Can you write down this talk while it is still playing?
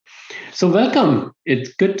So, welcome.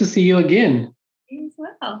 It's good to see you again. You as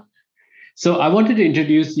well. So, I wanted to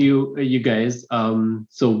introduce you guys.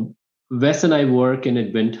 So, Wes and I work in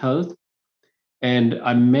Advent Health, and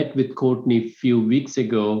I met with Courtney a few weeks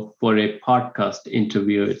ago for a podcast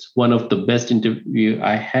interview. It's one of the best interview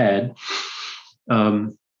I had.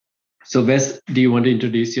 Um, so, Wes, do you want to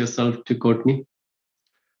introduce yourself to Courtney?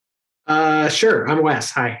 Sure. I'm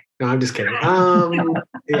Wes. Hi. No, I'm just kidding.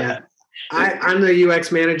 Yeah. I'm the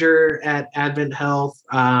UX manager at Advent Health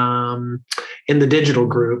in the digital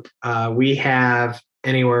group. We have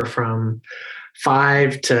anywhere from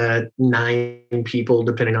 5 to 9 people,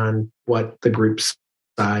 depending on what the group's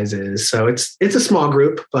size is. So it's a small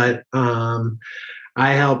group, but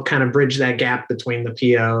I help kind of bridge that gap between the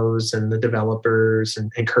POs and the developers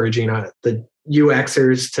and encouraging the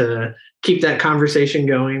UXers to keep that conversation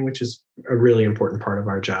going, which is a really important part of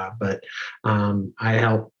our job. But I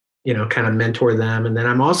help, kind of mentor them. And then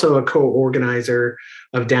I'm also a co-organizer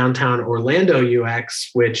of Downtown Orlando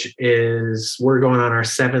UX, which is, we're going on our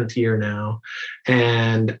 7th year now.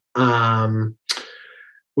 And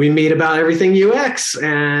we meet about everything UX,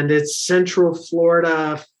 and it's Central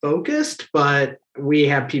Florida focused, but we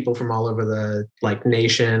have people from all over the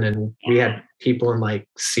nation, and we had people in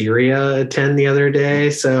Syria attend the other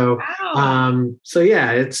day. So, Wow.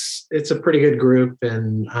 Yeah, it's a pretty good group,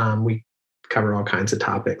 and we cover all kinds of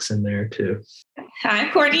topics in there too. Hi,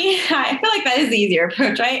 I'm Courtney. I feel like that is the easier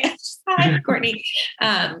approach, right? Hi, I'm Courtney.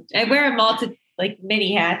 I wear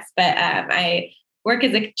many hats, but I work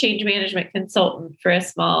as a change management consultant for a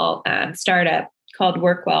small startup called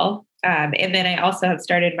Workwell. And then I also have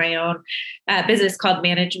started my own business called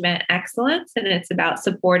Management Excellence. And it's about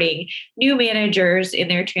supporting new managers in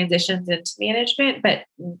their transitions into management, but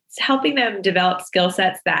helping them develop skill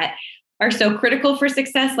sets that are so critical for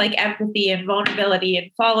success, like empathy and vulnerability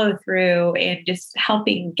and follow through, and just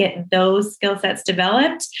helping get those skill sets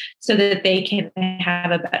developed so that they can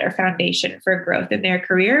have a better foundation for growth in their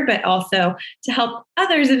career, but also to help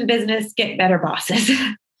others in business get better bosses.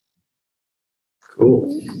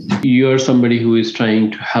 Cool. You're somebody who is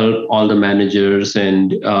trying to help all the managers,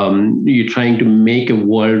 and you're trying to make a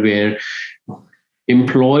world where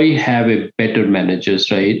employee have a better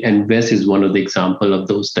managers, right? And Wes is one of the example of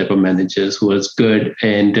those type of managers who is good.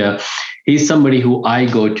 And he's somebody who I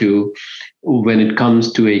go to when it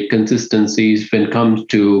comes to a consistencies, when it comes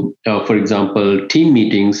to, for example, team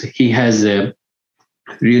meetings. He has a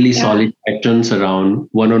really solid patterns around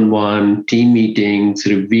one-on-one team meetings,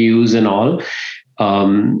 reviews and all.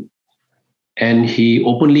 And he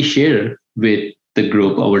openly share with the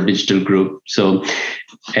group, our digital group. So,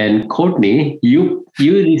 and Courtney, you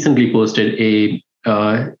recently posted a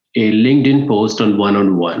LinkedIn post on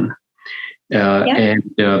one-on-one, and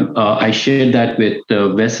I shared that with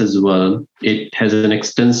Wes as well. It has an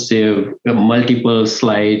extensive, multiple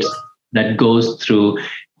slides that goes through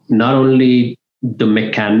not only the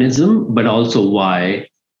mechanism but also why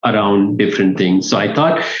around different things. So I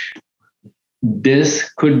thought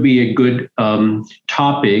this could be a good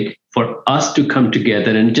topic for us to come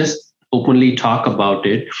together and just openly talk about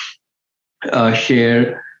it,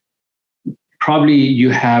 share. Probably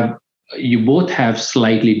you both have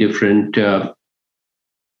slightly different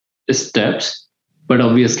steps, but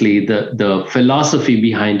obviously the philosophy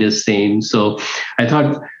behind is same. So I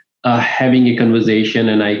thought having a conversation,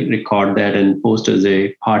 and I record that and post as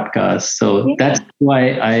a podcast. So that's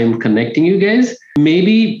why I am connecting you guys.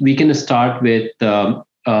 Maybe we can start with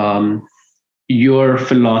your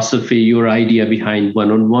philosophy, your idea behind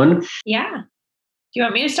one-on-one. Yeah. Do you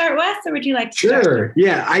want me to start, Wes, or would you like to Sure. start?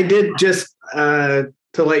 Yeah, I did just to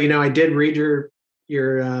let you know, I did read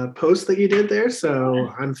your post that you did there.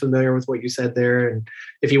 So I'm familiar with what you said there. And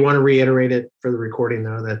if you want to reiterate it for the recording,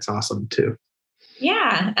 though, that's awesome too.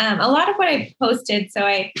 Yeah. A lot of what I posted, so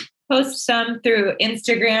I post some through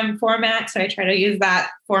Instagram format. So I try to use that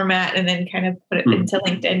format and then kind of put it into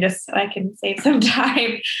LinkedIn just so I can save some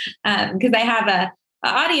time. Because I have a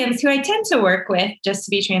audience who I tend to work with, just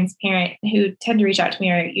to be transparent, who tend to reach out to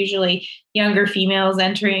me are usually younger females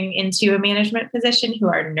entering into a management position who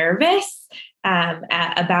are nervous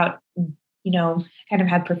about, kind of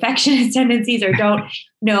have perfectionist tendencies or don't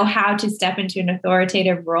know how to step into an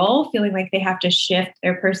authoritative role, feeling like they have to shift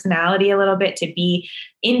their personality a little bit to be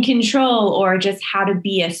in control, or just how to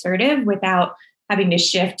be assertive without having to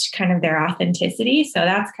shift kind of their authenticity. So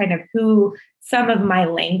that's kind of who some of my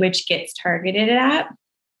language gets targeted at.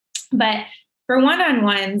 But for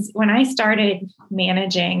one-on-ones, when I started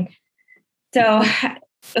managing, so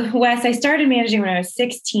Wes, I started managing when I was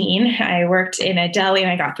 16. I worked in a deli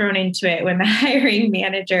and I got thrown into it when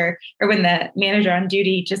the when the manager on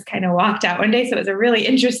duty just kind of walked out one day. So it was a really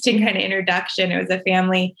interesting kind of introduction. It was a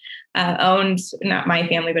family owned, not my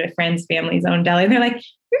family, but a friend's family's owned deli. And they're like,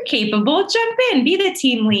 "You're capable, jump in, be the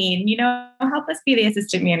team lead, help us be the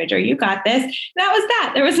assistant manager. You got this." And that was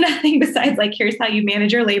that. There was nothing besides like, here's how you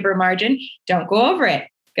manage your labor margin. Don't go over it.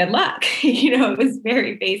 Good luck. It was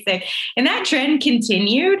very basic. And that trend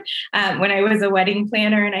continued when I was a wedding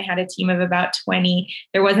planner and I had a team of about 20.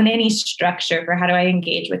 There wasn't any structure for how do I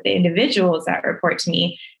engage with the individuals that report to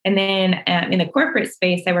me. And then in the corporate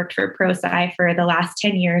space, I worked for ProSci for the last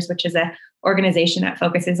 10 years, which is an organization that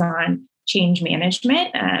focuses on change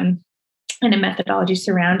management and a methodology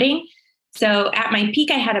surrounding. So at my peak,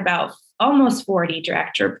 I had about almost 40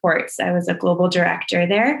 direct reports. I was a global director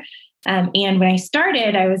there. And when I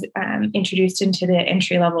started, I was introduced into the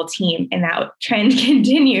entry-level team, and that trend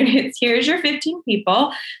continued. It's here's your 15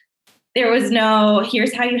 people. There was no,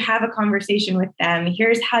 here's how you have a conversation with them.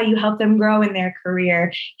 Here's how you help them grow in their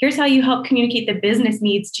career. Here's how you help communicate the business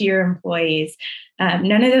needs to your employees.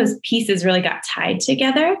 None of those pieces really got tied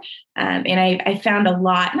together. And I found a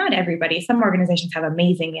lot, not everybody, some organizations have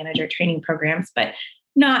amazing manager training programs, but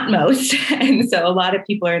not most. And so a lot of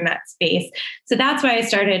people are in that space. So that's why I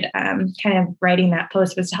started kind of writing that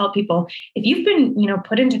post, was to help people. If you've been,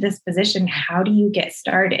 put into this position, how do you get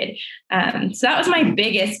started? So that was my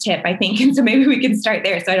biggest tip, I think. And so maybe we can start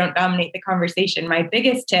there so I don't dominate the conversation. My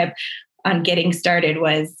biggest tip on getting started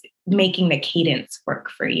was making the cadence work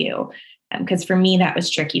for you. Because for me, that was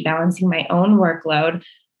tricky, balancing my own workload,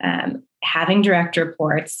 having direct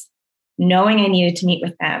reports, knowing I needed to meet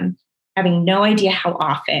with them, having no idea how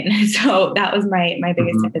often. So that was my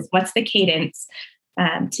biggest tip, is what's the cadence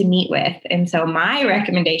to meet with. And so my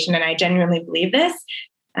recommendation, and I genuinely believe this,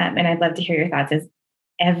 and I'd love to hear your thoughts, is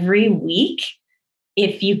every week,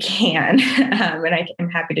 if you can. And I'm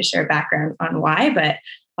happy to share background on why, but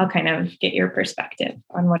I'll kind of get your perspective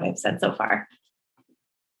on what I've said so far.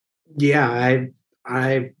 Yeah,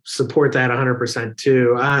 I support that 100%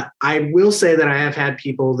 too. I will say that I have had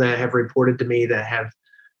people that have reported to me that have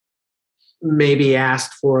maybe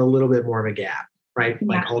asked for a little bit more of a gap, right? Yeah.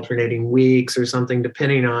 Like alternating weeks or something,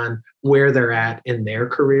 depending on where they're at in their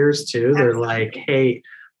careers too. Absolutely. They're like, hey,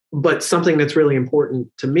 but something that's really important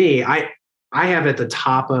to me, I have at the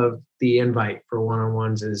top of the invite for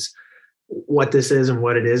one-on-ones is what this is and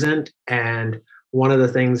what it isn't. And one of the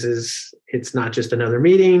things is it's not just another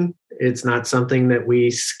meeting. It's not something that we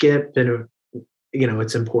skip and,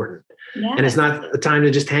 it's important. Yeah. And it's not the time to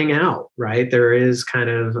just hang out, right? There is kind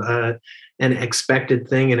of an expected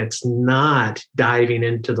thing, and it's not diving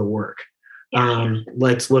into the work. Yeah.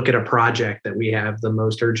 Let's look at a project that we have, the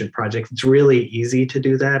most urgent project. It's really easy to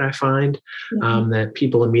do that, I find, that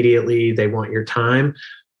people immediately, they want your time.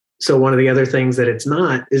 So one of the other things that it's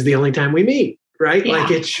not is the only time we meet, right? Yeah.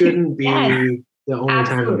 Like it shouldn't be the only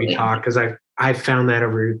time that we talk, because I've found that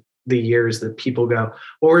over the years that people go,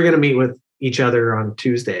 well, we're going to meet with each other on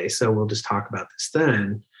Tuesday, so we'll just talk about this then.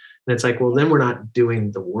 And it's like, well, then we're not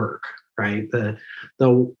doing the work, right? The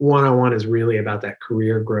one-on-one is really about that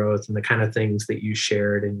career growth and the kind of things that you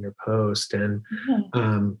shared in your post, and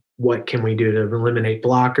what can we do to eliminate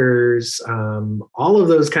blockers, all of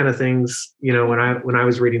those kind of things. When I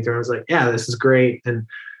was reading through, I was like, yeah, this is great. And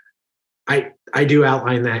I do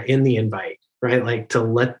outline that in the invite, right? Like to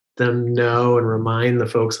let them know and remind the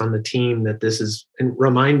folks on the team that this is, and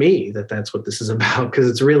remind me that that's what this is about, because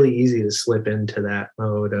it's really easy to slip into that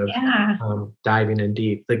mode of diving in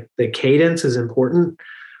deep. The cadence is important,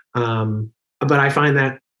 but I find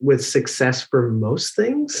that with success for most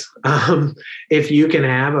things, if you can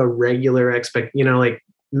have a regular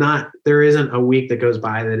there isn't a week that goes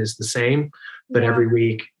by that is the same, but every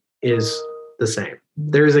week is the same.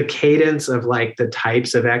 There's a cadence of like the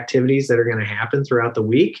types of activities that are going to happen throughout the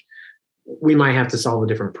week. We might have to solve a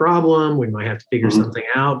different problem. We might have to figure something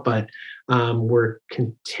out, but we're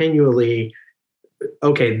continually,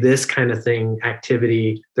 okay, this kind of thing,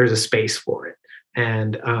 activity, there's a space for it.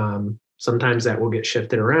 And sometimes that will get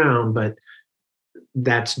shifted around, but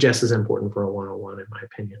that's just as important for a one-on-one, in my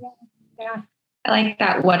opinion. Yeah. I like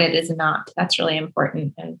that. What it is not, that's really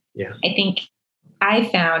important. And I think I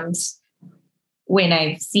found, when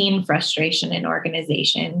I've seen frustration in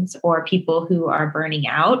organizations or people who are burning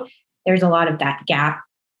out, there's a lot of that gap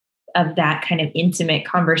of that kind of intimate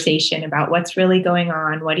conversation about what's really going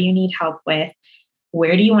on. What do you need help with?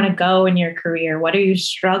 Where do you want to go in your career? What are you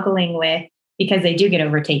struggling with? Because they do get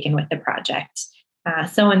overtaken with the project.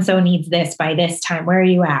 So-and-so needs this by this time. Where are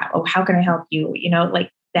you at? Oh, how can I help you?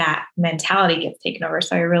 Like that mentality gets taken over.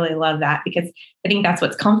 So I really love that because I think that's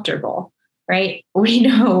what's comfortable, right? We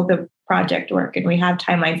know the project work and we have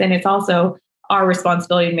timelines, and it's also our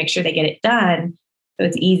responsibility to make sure they get it done. So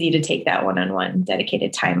it's easy to take that one-on-one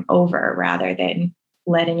dedicated time over rather than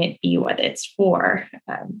letting it be what it's for,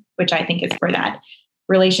 which I think is for that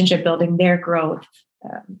relationship building, their growth,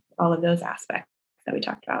 all of those aspects that we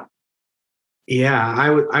talked about.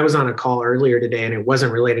 Yeah, I was on a call earlier today, and it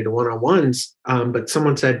wasn't related to one-on-ones, but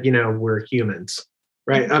someone said, we're humans,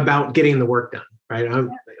 right? Mm-hmm. About getting the work done, right?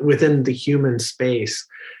 Within the human space.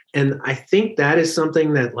 And I think that is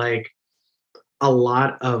something that like a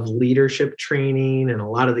lot of leadership training and a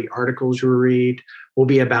lot of the articles you read will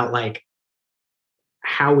be about like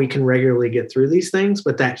how we can regularly get through these things,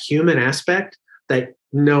 but that human aspect that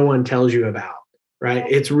no one tells you about. Right.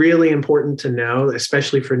 It's really important to know,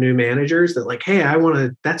 especially for new managers, that like, hey,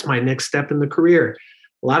 that's my next step in the career.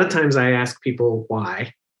 A lot of times I ask people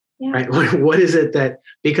why, right? What is it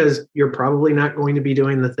because you're probably not going to be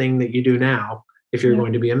doing the thing that you do now if you're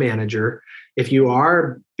going to be a manager. If you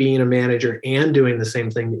are being a manager and doing the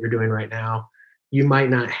same thing that you're doing right now, you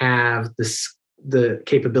might not have the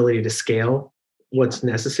capability to scale what's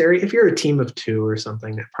necessary. If you're a team of 2 or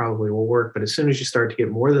something, that probably will work. But as soon as you start to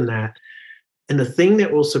get more than that, and the thing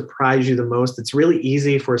that will surprise you the most, it's really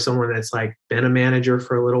easy for someone that's like been a manager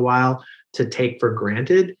for a little while to take for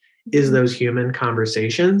granted, is those human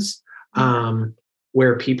conversations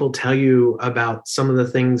where people tell you about some of the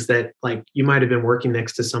things that like you might have been working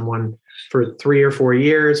next to someone for 3 or 4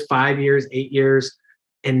 years, 5 years, 8 years,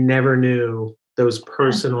 and never knew those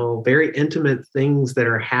personal, very intimate things that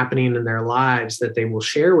are happening in their lives that they will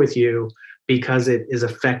share with you because it is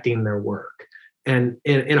affecting their work. And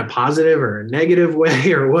in a positive or a negative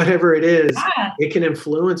way or whatever it is, it can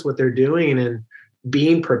influence what they're doing. And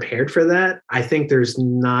being prepared for that, I think there's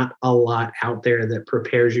not a lot out there that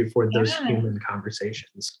prepares you for those human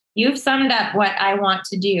conversations. You've summed up what I want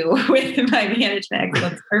to do with my management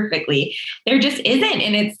excellence perfectly. There just isn't.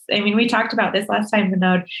 And we talked about this last time,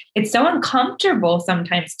 Vinod. It's so uncomfortable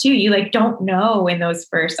sometimes too. You like don't know in those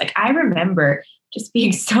first, like I remember just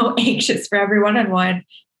being so anxious for every one-on-one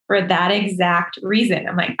for that exact reason.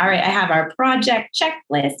 I'm like, all right, I have our project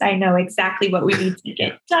checklist. I know exactly what we need to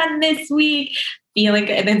get done this week.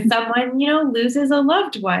 And then someone, loses a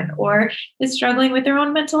loved one or is struggling with their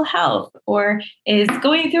own mental health or is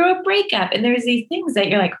going through a breakup. And there's these things that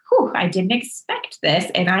you're like, I didn't expect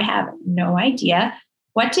this. And I have no idea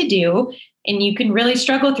what to do. And you can really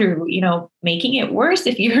struggle through, making it worse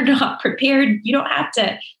if you're not prepared. You don't have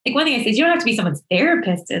to, like one thing I say is you don't have to be someone's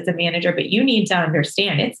therapist as a manager, but you need to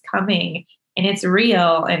understand it's coming and it's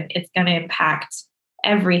real and it's going to impact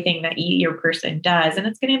everything that your person does. And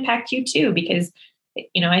it's going to impact you too, because,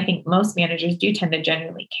 I think most managers do tend to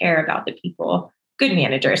genuinely care about the people. Good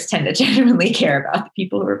managers tend to genuinely care about the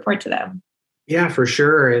people who report to them. Yeah, for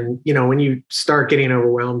sure. And, when you start getting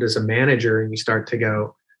overwhelmed as a manager and you start to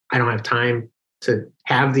go, I don't have time to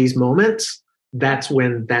have these moments, that's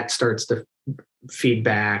when that starts to feed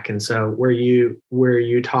back. And so where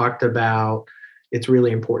you talked about, it's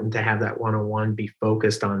really important to have that one-on-one, be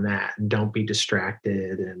focused on that and don't be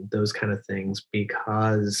distracted and those kind of things,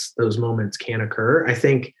 because those moments can occur. I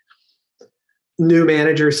think new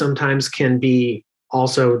managers sometimes can be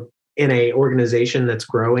also in a organization that's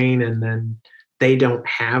growing and then they don't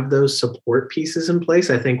have those support pieces in place.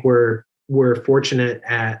 I think we're fortunate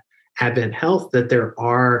at Advent Health that there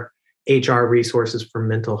are HR resources for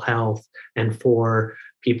mental health and for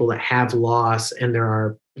people that have loss. And there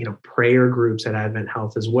are, prayer groups at Advent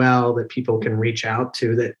Health as well that people can reach out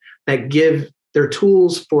to that give their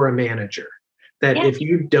tools for a manager. That if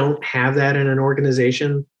you don't have that in an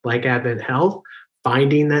organization like Advent Health,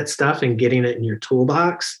 finding that stuff and getting it in your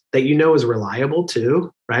toolbox that is reliable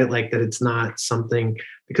too, right? Like that it's not something,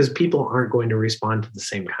 because people aren't going to respond to the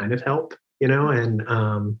same kind of help,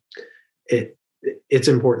 and it's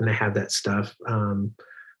important to have that stuff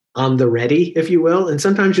on the ready, if you will. And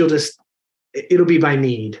sometimes it'll be by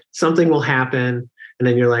need. Something will happen and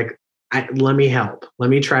then you're like, let me help. Let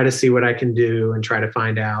me try to see what I can do and try to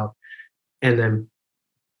find out and then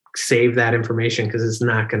save that information, because it's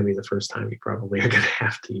not going to be the first time you probably are going to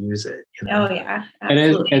have to use it. Oh yeah.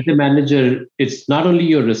 Absolutely. And as a manager, it's not only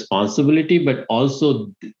your responsibility, but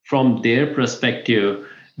also from their perspective,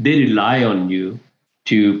 they rely on you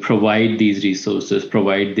to provide these resources,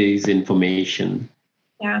 provide these information.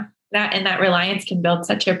 Yeah. That reliance can build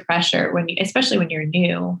such a pressure especially when you're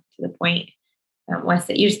new to the point. Once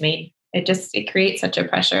that you just made, it creates such a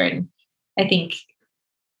pressure. And I think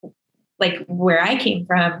like where I came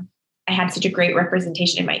from, I had such a great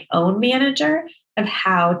representation in my own manager of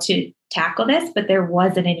how to tackle this, but there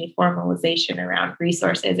wasn't any formalization around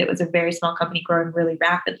resources. It was a very small company growing really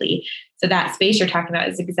rapidly. So that space you're talking about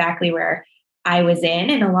is exactly where I was in.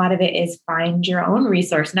 And a lot of it is find your own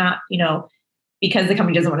resource, not, because the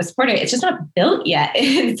company doesn't want to support it. It's just not built yet.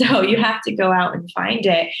 And so you have to go out and find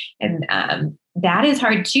it. And that is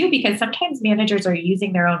hard too, because sometimes managers are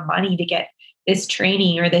using their own money to get this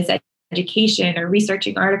training or this education or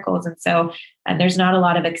researching articles. And so there's not a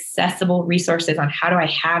lot of accessible resources on how do I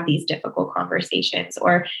have these difficult conversations,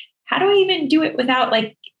 or how do I even do it without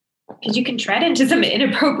because you can tread into some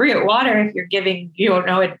inappropriate water if you're giving,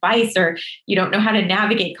 advice, or you don't know how to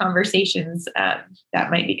navigate conversations that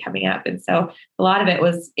might be coming up. And so a lot of it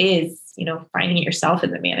is finding it yourself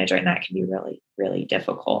as a manager, and that can be really, really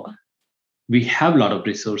difficult. We have a lot of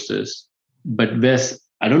resources, but Wes,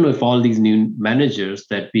 I don't know if all these new managers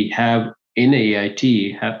that we have in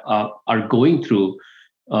AIT are going through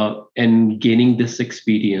and gaining this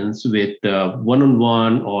experience with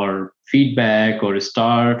one-on-one or feedback or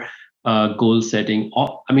star goal setting.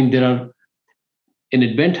 There are, in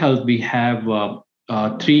Advent Health, we have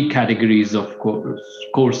 3 categories of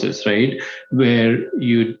courses, right? Where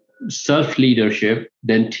you self-leadership,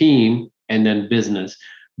 then team, and then business.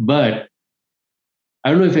 But I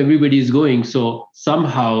don't know if everybody is going. So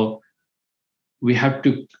somehow we have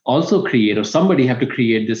to also create, or somebody have to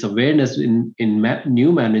create this awareness in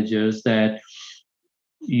new managers that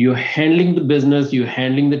you're handling the business, you're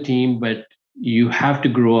handling the team, but you have to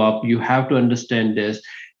grow up. You have to understand this,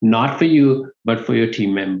 not for you, but for your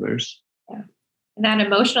team members. Yeah. And that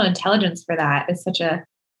emotional intelligence for that is such a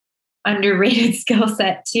underrated skill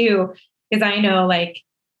set too. Because I know,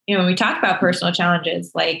 when we talk about personal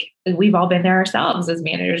challenges, we've all been there ourselves as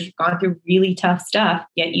managers. We've gone through really tough stuff,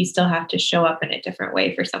 yet you still have to show up in a different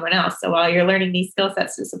way for someone else. So while you're learning these skill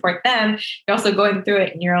sets to support them, you're also going through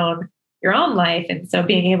it in your own life. And so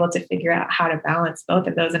being able to figure out how to balance both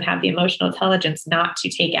of those and have the emotional intelligence not to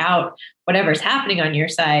take out whatever's happening on your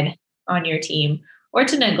side, on your team, or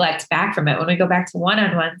to neglect back from it. When we go back to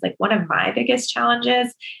one-on-ones, one of my biggest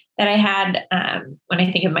challenges that I had when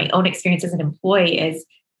I think of my own experience as an employee is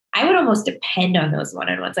I would almost depend on those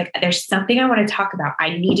one-on-ones. There's something I want to talk about.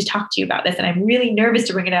 I need to talk to you about this. And I'm really nervous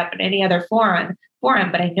to bring it up in any other forum,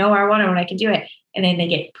 but I know our one-on-one, I can do it. And then they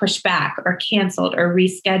get pushed back or canceled or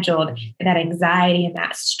rescheduled. And that anxiety and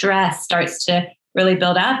that stress starts to really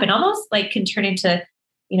build up and almost can turn into,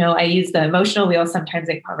 I use the emotional wheel sometimes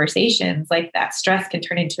in conversations, that stress can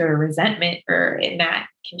turn into a resentment, and that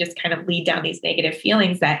can just kind of lead down these negative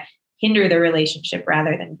feelings that hinder the relationship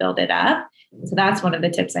rather than build it up. So that's one of the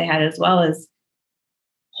tips I had as well, is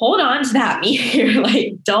hold on to that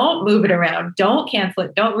meter. Don't move it around. Don't cancel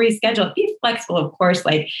it. Don't reschedule it. Be flexible, of course,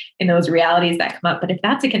 in those realities that come up. But if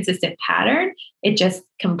that's a consistent pattern, it just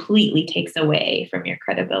completely takes away from your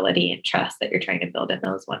credibility and trust that you're trying to build in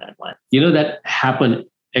those one-on-ones. That happened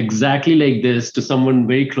exactly like this to someone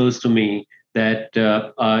very close to me, that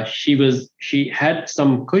she had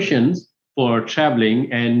some cushions for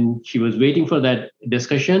traveling and she was waiting for that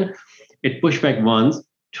discussion. It pushed back once,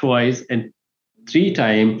 twice, and 3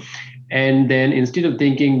 times. And then instead of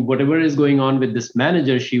thinking whatever is going on with this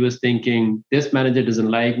manager, she was thinking, this manager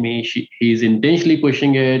doesn't like me. He's intentionally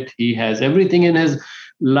pushing it. He has everything in his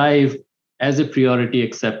life as a priority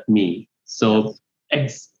except me. So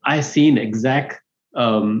I seen exact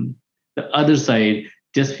the other side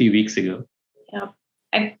just a few weeks ago. Yeah,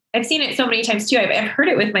 I've seen it so many times too. I've heard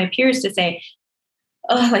it with my peers to say,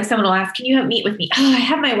 someone will ask, can you meet with me? I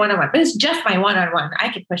have my one-on-one, but it's just my one-on-one. I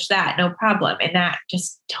can push that, no problem. And that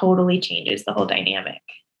just totally changes the whole dynamic.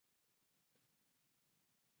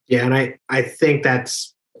 Yeah. And I think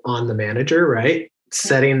that's on the manager, right?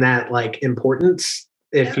 Setting that importance.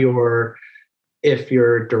 If your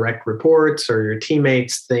direct reports or your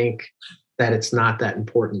teammates think that it's not that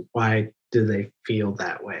important, why do they feel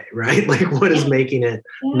that way, right? What is making it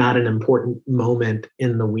not an important moment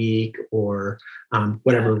in the week or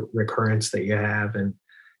whatever recurrence that you have? And,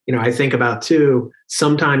 I think about too,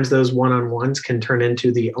 sometimes those one-on-ones can turn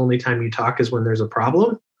into the only time you talk is when there's a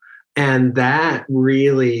problem. And that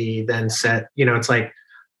really then it's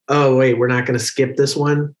oh, wait, we're not going to skip this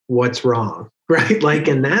one. What's wrong? Right?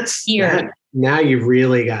 And that's now you've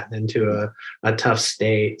really gotten into a tough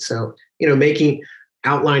state. So,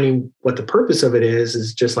 outlining what the purpose of it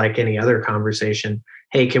is just like any other conversation.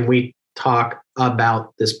 Hey, can we talk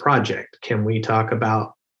about this project? Can we talk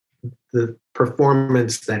about the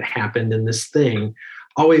performance that happened in this thing?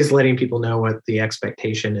 Always letting people know what the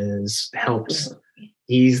expectation is helps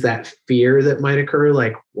ease that fear that might occur.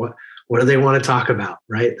 What do they want to talk about?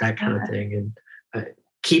 Right? That kind of thing. And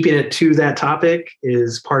keeping it to that topic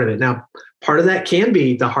is part of it. Now, part of that can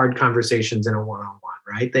be the hard conversations in a one-on-one,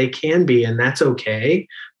 right? They can be, and that's okay,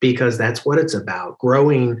 because that's what it's about.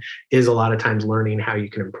 Growing is a lot of times learning how you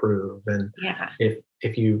can improve. And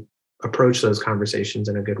if you approach those conversations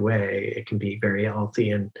in a good way, it can be very healthy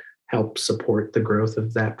and help support the growth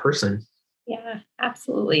of that person. Yeah,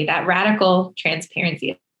 absolutely. That radical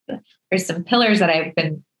transparency. There's some pillars that I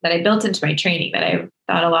built into my training that I've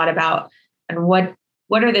thought a lot about, and what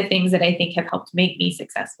are the things that I think have helped make me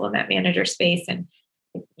successful in that manager space. And,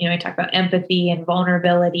 I talk about empathy and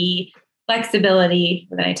vulnerability, flexibility.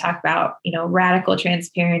 And then I talk about, radical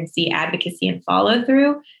transparency, advocacy, and follow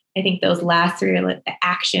through. I think those last three are like the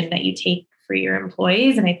action that you take for your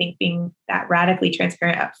employees. And I think being that radically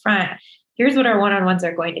transparent up front, here's what our one-on-ones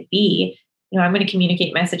are going to be. I'm going to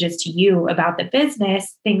communicate messages to you about the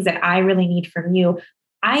business, things that I really need from you.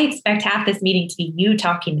 I expect half this meeting to be you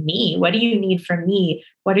talking to me. What do you need from me?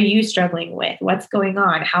 What are you struggling with? What's going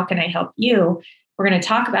on? How can I help you? We're going to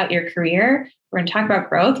talk about your career. We're going to talk about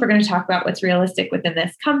growth. We're going to talk about what's realistic within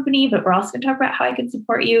this company, but we're also going to talk about how I can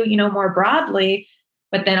support you, more broadly.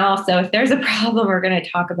 But then also, if there's a problem, we're going to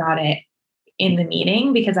talk about it in the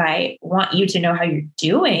meeting, because I want you to know how you're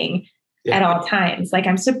doing at all times. Like,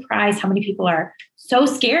 I'm surprised how many people are so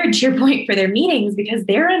scared, to your point, for their meetings because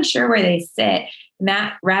they're unsure where they sit. And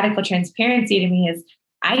that radical transparency to me is,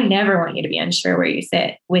 I never want you to be unsure where you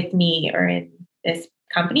sit with me or in this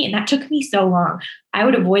company. And that took me so long. I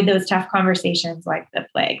would avoid those tough conversations like the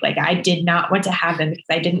plague. Like, I did not want to have them because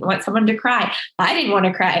I didn't want someone to cry. I didn't want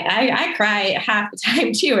to cry. I cry half the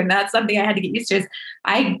time too. And that's something I had to get used to, is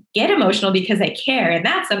I get emotional because I care. And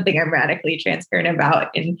that's something I'm radically transparent about.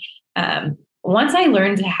 And once I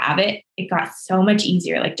learned to have it, it got so much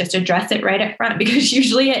easier. Like, just address it right up front, because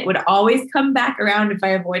usually it would always come back around if I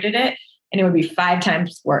avoided it, and it would be 5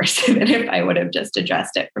 times worse than if I would have just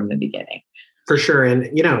addressed it from the beginning. For sure. And,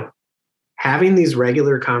 having these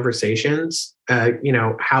regular conversations,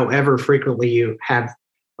 however frequently you have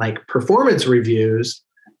like performance reviews,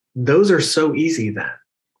 those are so easy then,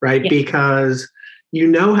 right? Yeah. Because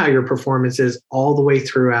how your performance is all the way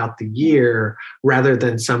throughout the year, rather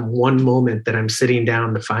than some one moment that I'm sitting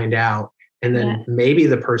down to find out. And then maybe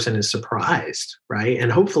the person is surprised, right?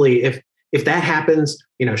 And hopefully if that happens,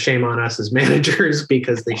 shame on us as managers,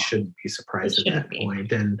 because they shouldn't be surprised at that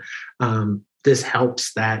point. And this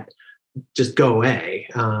helps that just go away.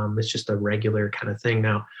 It's just a regular kind of thing.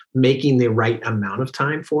 Now, making the right amount of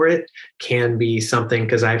time for it can be something,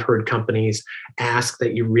 because I've heard companies ask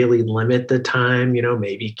that you really limit the time,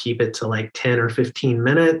 maybe keep it to like 10 or 15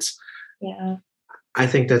 minutes. Yeah. I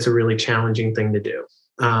think that's a really challenging thing to do.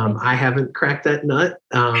 I haven't cracked that nut,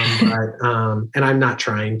 and I'm not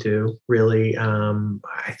trying to really.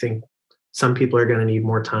 I think some people are going to need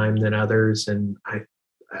more time than others, and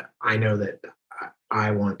I know that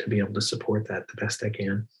I want to be able to support that the best I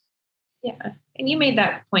can. Yeah. And you made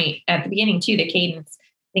that point at the beginning too, the cadence.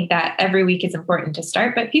 I think that every week is important to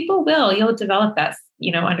start, but you'll develop that,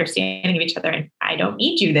 understanding of each other. And I don't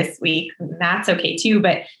need you this week. That's okay too.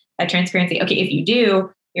 But that transparency, okay, if you do,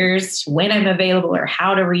 here's when I'm available or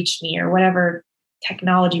how to reach me or whatever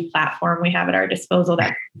technology platform we have at our disposal.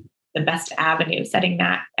 That's the best avenue, setting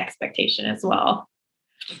that expectation as well.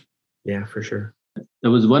 Yeah, for sure. That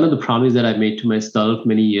was one of the promises that I made to myself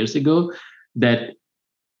many years ago, that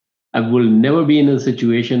I will never be in a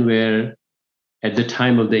situation where at the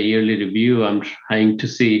time of the yearly review, I'm trying to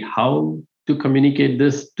see how to communicate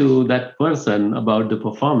this to that person about the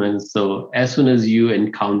performance. So as soon as you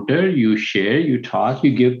encounter, you share, you talk,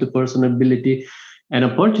 you give the person an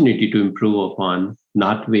opportunity to improve upon,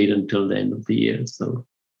 not wait until the end of the year. So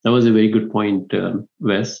that was a very good point,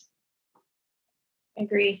 Wes. I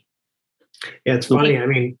agree. Yeah, it's funny. I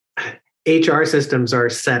mean, HR systems are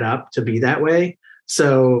set up to be that way.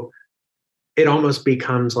 So it almost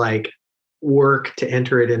becomes like work to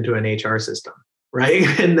enter it into an HR system, right?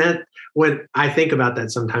 And that, when I think about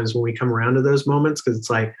that sometimes when we come around to those moments, because it's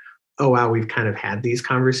like, oh, wow, we've kind of had these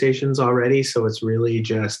conversations already. So it's really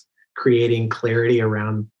just creating clarity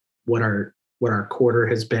around what our quarter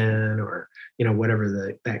has been, or,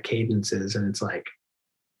 whatever that cadence is. And it's like,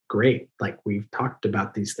 great. Like, we've talked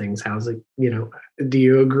about these things. How's it, do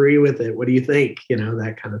you agree with it? What do you think?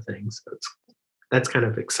 That kind of thing. So that's kind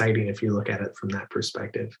of exciting if you look at it from that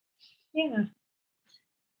perspective. Yeah.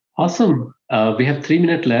 Awesome. We have 3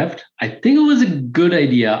 minutes left. I think it was a good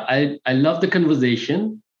idea. I love the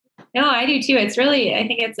conversation. No, I do too. It's really, I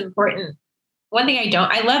think it's important. One thing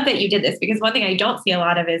I love that you did this, because one thing I don't see a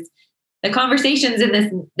lot of is the conversations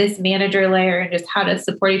in this manager layer, and just how to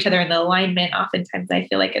support each other in the alignment. Oftentimes I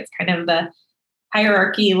feel like it's kind of the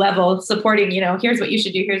hierarchy level supporting, here's what you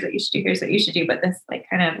should do, here's what you should do, here's what you should do. But this like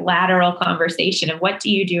kind of lateral conversation of what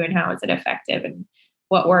do you do and how is it effective and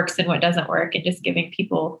what works and what doesn't work, and just giving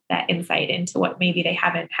people that insight into what maybe they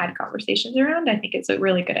haven't had conversations around. I think it's a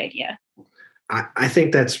really good idea. I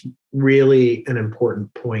think that's really an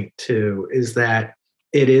important point too, is that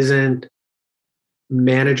it isn't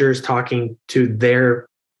managers talking to their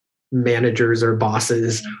managers or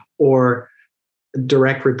bosses or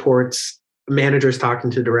direct reports, managers talking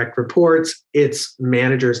to direct reports. It's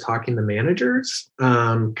managers talking to managers,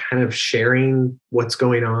 kind of sharing what's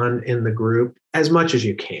going on in the group as much as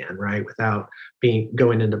you can, right? Without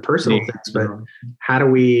going into personal things, but how do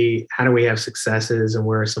we have successes, and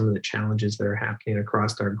where are some of the challenges that are happening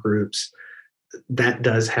across our groups? That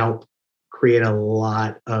does help create a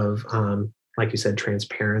lot of, like you said,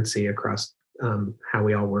 transparency across how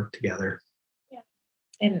we all work together. Yeah.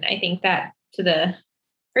 And I think that to the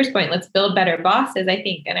first point, let's build better bosses, I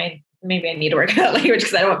think, and maybe I need to work on that language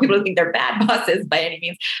because I don't want people to think they're bad bosses by any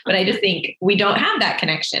means, but I just think we don't have that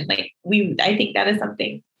connection. I think that is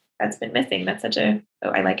something that's been missing. That's I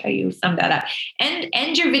like how you summed that up. And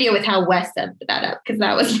end your video with how Wes summed that up, because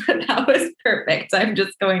that was perfect. I'm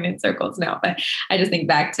just going in circles now, but I just think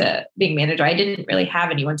back to being manager. I didn't really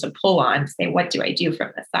have anyone to pull on to say, what do I do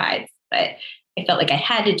from the sides? But I felt like I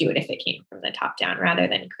had to do it if it came from the top down, rather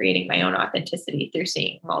than creating my own authenticity through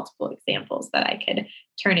seeing multiple examples that I could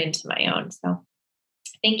turn into my own. So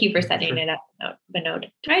thank you for setting it up, Vinod.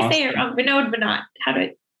 Did I say it wrong? Vinod, Vinod. How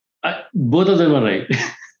do I? Both of them are right.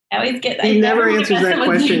 He never answers that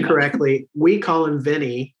question correctly. We call him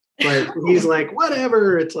Vinny, but he's like,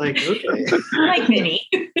 whatever. It's like, okay. I like Vinny.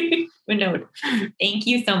 Vinod. Thank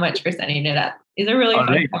you so much for setting it up. These are really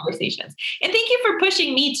fun conversations. And thank you for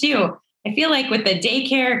pushing me too. I feel like with the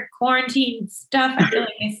daycare quarantine stuff, I feel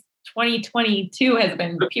like this 2022 has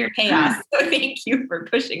been pure chaos. So thank you for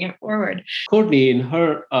pushing it forward. Courtney, in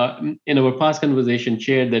our past conversation,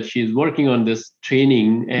 shared that she's working on this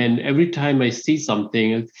training, and every time I see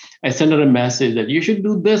something, I send her a message that you should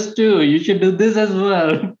do this too. You should do this as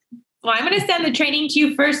well. Well, I'm going to send the training to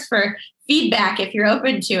you first for feedback if you're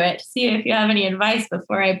open to it. See if you have any advice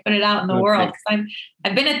before I put it out in the world. Because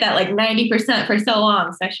I've been at that like 90% for so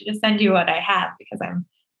long, so I should just send you what I have, because I'm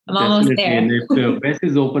almost there. And if Wes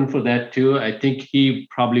is open for that too, I think he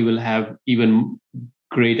probably will have even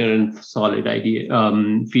greater and solid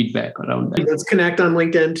feedback around that. Let's connect on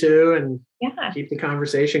LinkedIn too, and keep the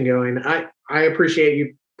conversation going. I appreciate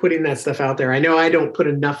you putting that stuff out there. I know I don't put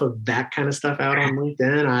enough of that kind of stuff out on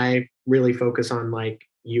LinkedIn. I really focus on like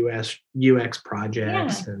UX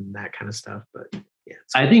projects and that kind of stuff. But yeah,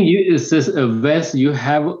 I think Wes, you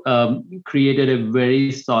have created a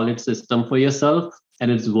very solid system for yourself, and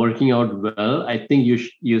it's working out well. I think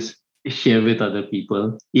you share with other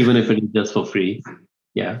people, even if it is just for free.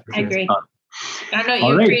 Yeah, I agree. I don't know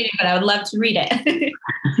what you created, but I would love to read it.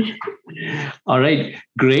 All right,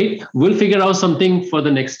 great. We'll figure out something for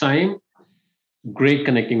the next time. Great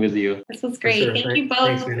connecting with you. This was great. Sure. Thank you both.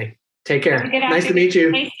 Thanks, Vinny. Take care. Nice to meet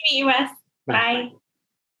you. Nice to meet you, Wes. Bye.